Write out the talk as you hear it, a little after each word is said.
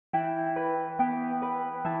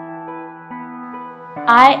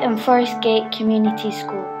I am Forest Gate Community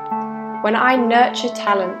School. When I nurture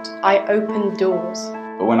talent, I open doors.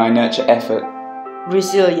 But when I nurture effort,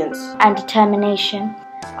 resilience, and determination,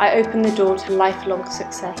 I open the door to lifelong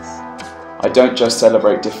success. I don't just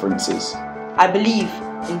celebrate differences. I believe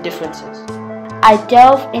in differences. I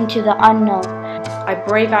delve into the unknown. I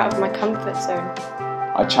brave out of my comfort zone.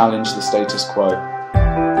 I challenge the status quo.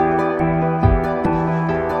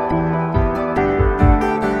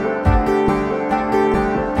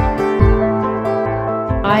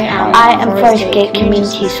 I am Forest Gate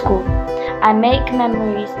Community School. I make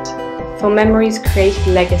memories. For memories create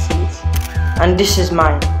legacies. And this is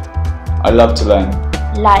mine. I love to learn.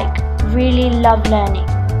 Like, really love learning.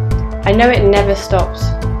 I know it never stops,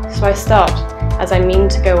 so I start as I mean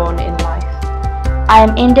to go on in life. I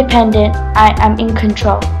am independent. I am in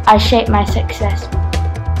control. I shape my success.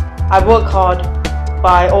 I work hard,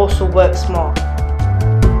 but I also work smart.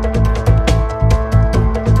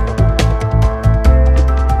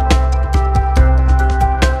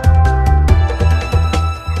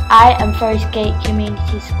 I am Forest Gate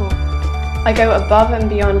Community School. I go above and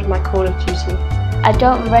beyond my call of duty. I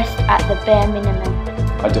don't rest at the bare minimum.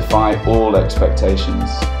 I defy all expectations.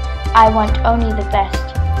 I want only the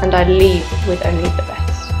best. And I leave with only the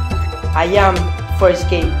best. I am Forest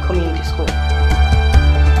Gate Community School.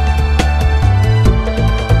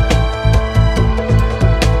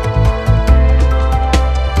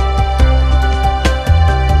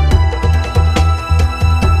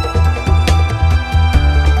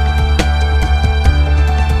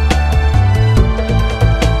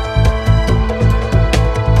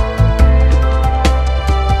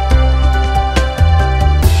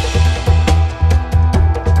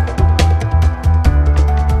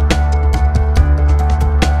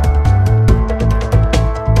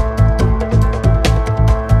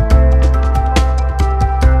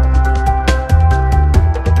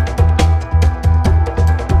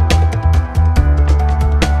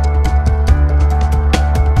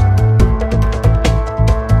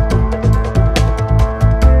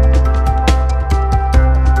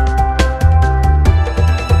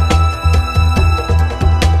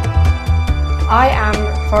 I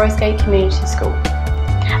am Forest Gate Community School.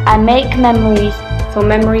 I make memories. For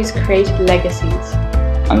memories create legacies.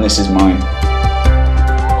 And this is mine.